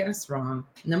don't get us wrong,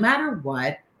 no matter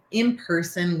what, in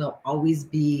person will always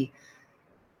be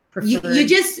preferred. You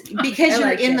just, because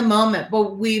you're in the moment,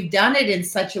 but we've done it in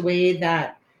such a way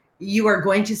that you are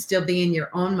going to still be in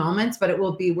your own moments, but it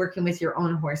will be working with your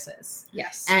own horses.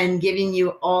 Yes. And giving you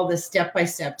all the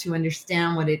step-by-step to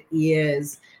understand what it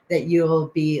is that you'll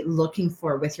be looking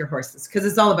for with your horses. Because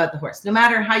it's all about the horse. No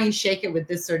matter how you shake it with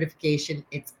this certification,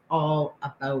 it's all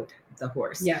about the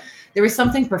horse. Yeah. There was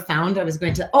something profound I was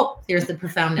going to, here's the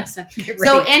profoundness. Right.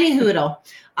 So any hoodle,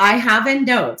 I have in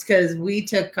notes because we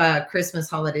took Christmas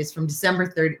holidays from December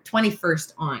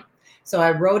 21st on. So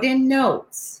I wrote in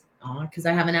notes because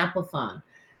I have an Apple phone.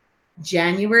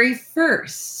 January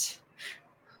 1st,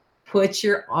 put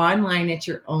your online at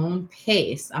your own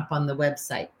pace up on the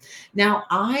website. Now,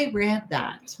 I read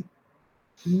that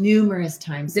numerous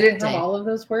times. Did it have all of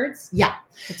those words? Yeah.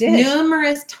 It did.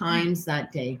 Numerous times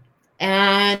that day.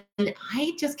 And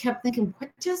I just kept thinking,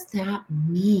 what does that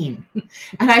mean?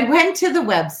 And I went to the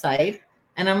website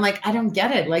and I'm like, I don't get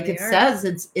it. Like it says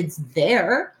it's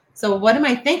there. So what am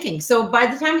I thinking? So by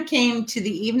the time it came to the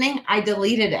evening, I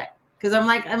deleted it because I'm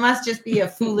like, I must just be a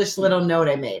foolish little note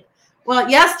I made. Well,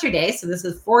 yesterday, so this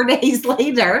is 4 days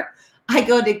later, I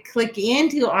go to click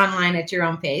into online at your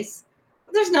own pace.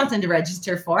 There's nothing to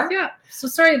register for. Yeah. So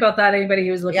sorry about that, anybody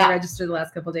who was looking to register the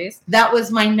last couple of days. That was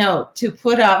my note to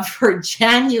put up for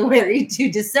January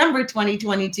to December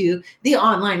 2022, the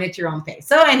online at your own pace.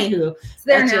 So anywho, it's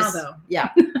there now though. Yeah,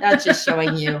 that's just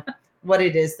showing you what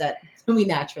it is that we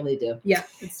naturally do. Yeah,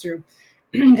 it's true.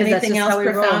 Anything else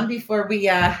profound before we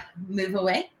move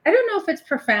away? I don't know if it's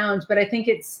profound, but I think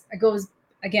it goes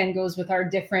with our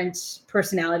different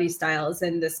personality styles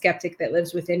and the skeptic that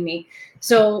lives within me.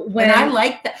 So when I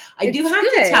like that, I do have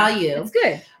to tell you, it's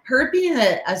good. Her being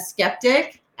a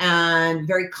skeptic and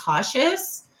very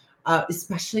cautious,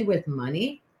 especially with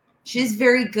money, she's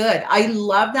very good. I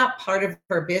love that part of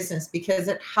her business because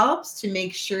it helps to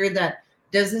make sure that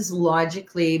does this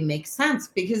logically make sense?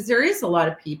 Because there is a lot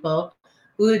of people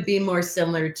who would be more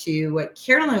similar to what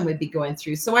Carolyn would be going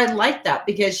through. So I like that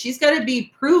because she's got to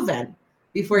be proven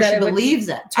before she believes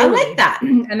it. Totally. I like that.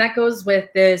 And that goes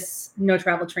with this no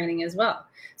travel training as well.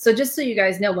 So just so you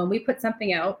guys know, when we put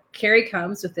something out, Carrie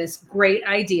comes with this great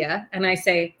idea and I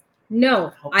say,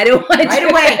 no, I don't want to do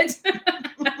it.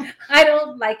 I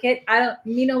don't like it.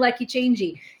 Me no likey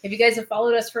changey. If you guys have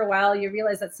followed us for a while, you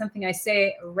realize that's something I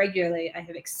say regularly. I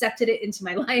have accepted it into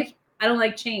my life. I don't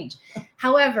like change.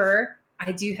 However,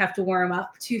 I do have to warm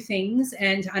up to things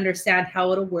and to understand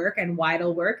how it'll work and why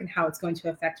it'll work and how it's going to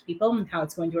affect people and how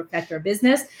it's going to affect our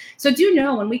business. So do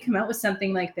know when we come out with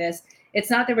something like this, it's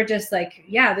not that we're just like,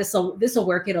 yeah, this'll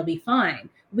work. It'll be fine.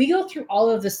 We go through all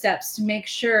of the steps to make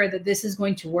sure that this is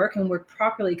going to work and work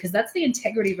properly because that's the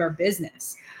integrity of our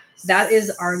business. That is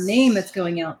our name that's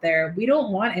going out there. We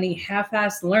don't want any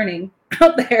half-assed learning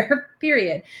out there,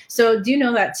 period. So do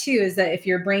know that too, is that if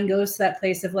your brain goes to that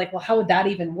place of like, well, how would that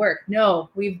even work? No,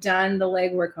 we've done the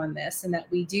legwork on this, and that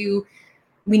we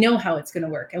know how it's going to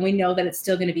work, and we know that it's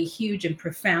still going to be huge and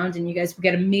profound, and you guys will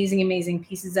get amazing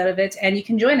pieces out of it. And you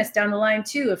can join us down the line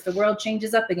too if the world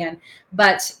changes up again.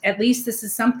 But at least this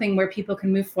is something where people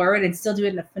can move forward and still do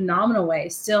it in a phenomenal way,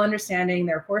 still understanding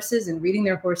their horses and reading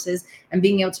their horses and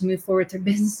being able to move forward their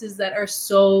businesses that are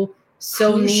so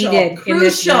needed in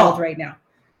this world right now.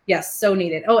 Yes, so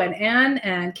needed. Oh, and Anne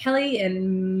and Kelly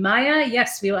and Maya,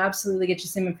 yes, we will absolutely get you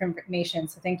some information.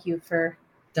 So thank you for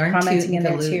commenting in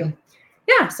there too.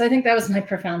 Yeah, so I think that was my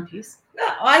profound piece. No,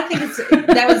 I think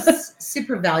that was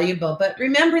super valuable. But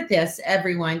remember this,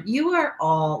 everyone, you are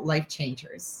all life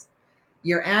changers.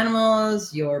 Your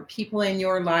animals, your people in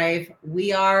your life,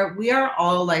 we are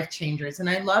all life changers. And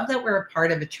I love that we're a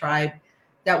part of a tribe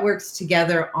that works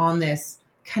together on this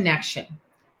connection,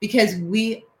 because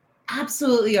we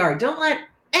absolutely are. Don't let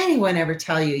anyone ever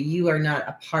tell you you are not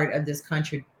a part of this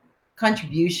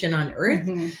contribution on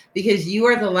earth, because you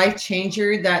are the life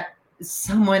changer that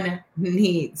someone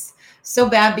needs so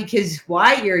bad. Because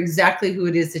why? You're exactly who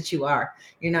it is that you are.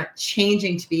 You're not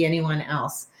changing to be anyone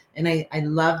else. And I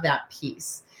love that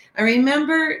piece. I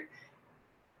remember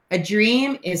a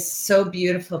dream is so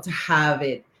beautiful to have.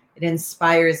 It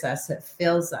inspires us, it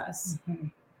fills us.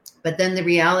 But then the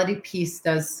reality piece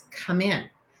does come in.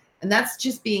 And that's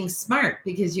just being smart,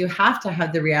 because you have to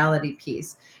have the reality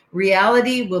piece.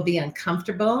 Reality will be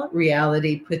uncomfortable.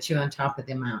 Reality puts you on top of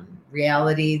the mountain.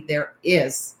 Reality, there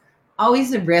is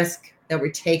always a risk that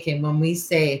we're taking when we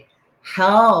say,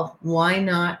 hell, why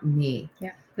not me?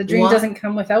 Yeah. The dream doesn't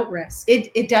come without risk.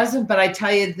 It doesn't, but I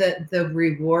tell you, the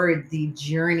reward, the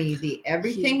journey, the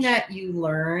everything Huge. that you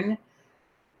learn,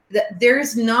 that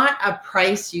there's not a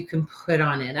price you can put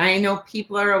on it. I know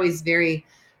people are always very,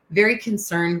 very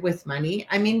concerned with money.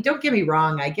 I mean, don't get me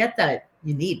wrong. I get that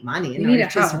you need money in order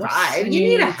to survive. You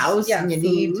need a house, and you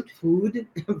need food.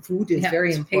 Food is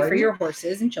very important. Pay for your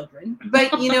horses and children.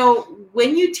 But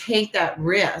when you take that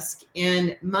risk,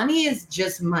 and money is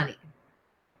just money.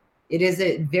 It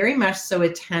is very much so a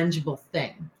tangible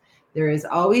thing. There is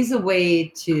always a way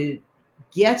to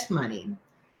get money,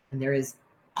 and there is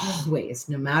always,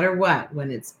 no matter what, when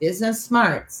it's business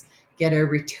smarts, get a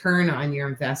return on your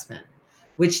investment,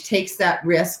 which takes that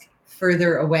risk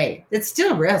further away. It's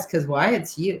still a risk, because why?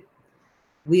 It's you.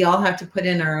 We all have to put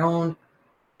in our own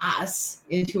us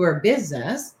into our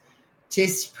business to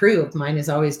prove. Mine is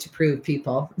always to prove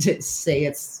people, to say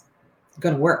it's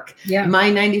going to work. Yeah.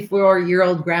 My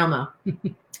 94-year-old grandma,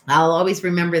 I'll always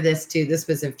remember this too. This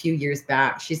was a few years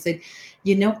back. She said,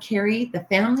 Carrie, the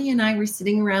family and I were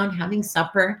sitting around having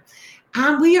supper,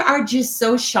 and we are just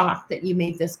so shocked that you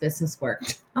made this business work.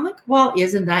 I'm like, well,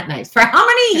 isn't that nice? For how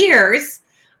many years?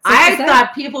 So I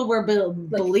thought people were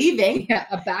believing. Yeah,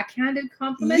 a backhanded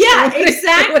compliment. Yeah,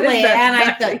 exactly. And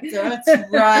I thought,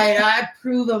 that's right. I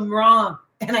prove them wrong.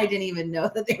 And I didn't even know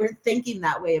that they were thinking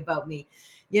that way about me.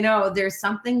 There's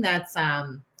something that's,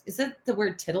 is it the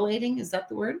word titillating? Is that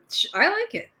the word? I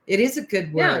like it. It is a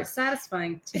good word. Yeah, it's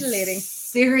satisfying. Titillating. It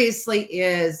seriously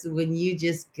is, when you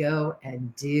just go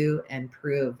and do and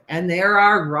prove. And there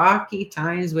are rocky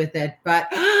times with it, but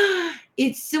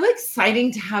it's so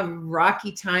exciting to have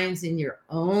rocky times in your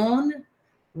own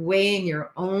way, in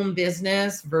your own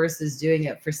business, versus doing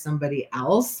it for somebody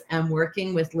else and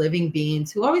working with living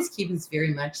beings who always keep us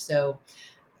very much so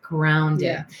grounded.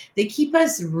 Yeah. They keep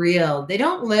us real. They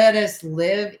don't let us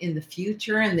live in the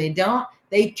future, and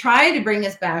they try to bring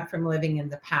us back from living in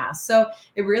the past. So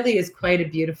it really is quite a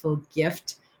beautiful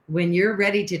gift when you're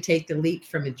ready to take the leap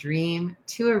from a dream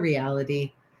to a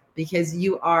reality, because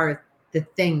you are the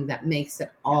thing that makes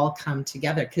it all come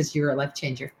together, because you're a life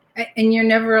changer. And you're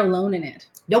never alone in it.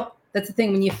 Nope. That's the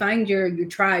thing. When you find your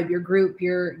tribe, your group,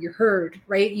 your herd,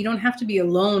 right? You don't have to be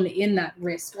alone in that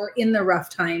risk or in the rough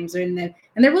times, and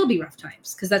there will be rough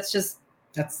times, because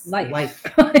that's life.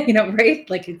 Right?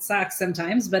 Like, it sucks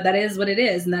sometimes, but that is what it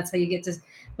is, and that's how you get to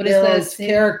build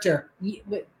character.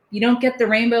 You don't get the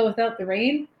rainbow without the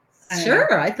rain.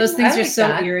 Sure. Those things are so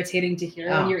irritating to hear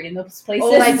when you're in those places.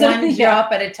 Like one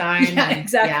drop at a time. Yeah,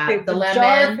 exactly. Yeah, the lemon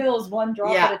jar fills one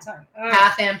drop at a time.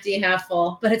 Half empty, half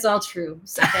full. But it's all true.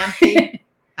 Half empty,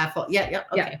 half full. Yeah.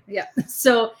 Okay. Yeah.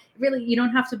 So really, you don't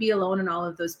have to be alone in all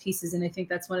of those pieces. And I think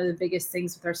that's one of the biggest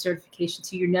things with our certification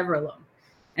too. You're never alone.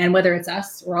 And whether it's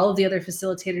us or all of the other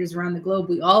facilitators around the globe,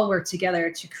 we all work together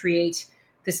to create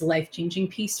this life-changing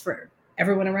piece for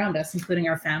everyone around us, including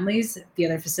our families, the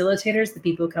other facilitators, the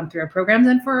people who come through our programs,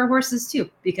 and for our horses too,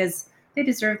 because they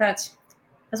deserve that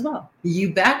as well.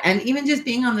 You bet. And even just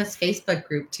being on this Facebook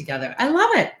group together. I love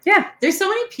it. Yeah. There's so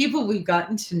many people we've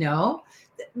gotten to know.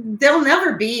 They'll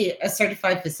never be a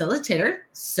certified facilitator.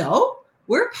 So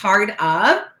we're part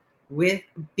of with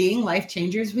being life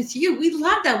changers with you. We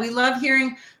love that. We love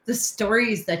hearing the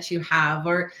stories that you have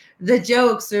or the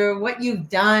jokes or what you've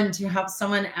done to help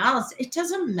someone else. It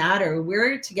doesn't matter.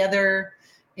 We're together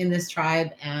in this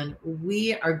tribe and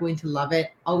we are going to love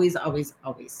it. Always, always,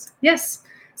 always. Yes.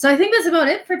 So I think that's about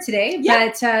it for today,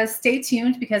 Yeah. but stay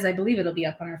tuned because I believe it'll be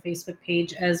up on our Facebook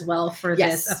page as well for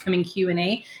Yes. this upcoming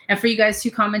Q&A. And for you guys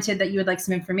who commented that you would like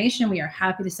some information, we are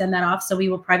happy to send that off. So we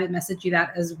will private message you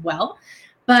that as well.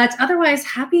 But otherwise,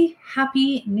 happy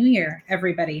New Year,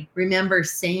 everybody. Remember,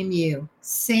 same you,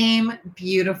 same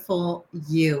beautiful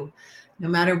you. No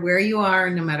matter where you are,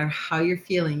 no matter how you're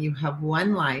feeling, you have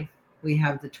one life. We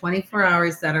have the 24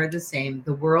 hours that are the same.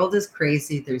 The world is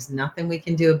crazy. There's nothing we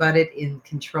can do about it in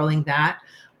controlling that.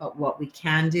 But what we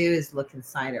can do is look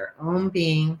inside our own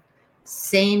being,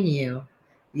 same you.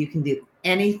 You can do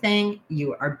anything.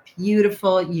 You are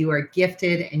beautiful. You are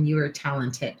gifted and you are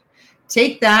talented.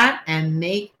 Take that and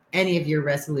make any of your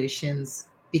resolutions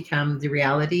become the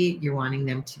reality you're wanting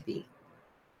them to be.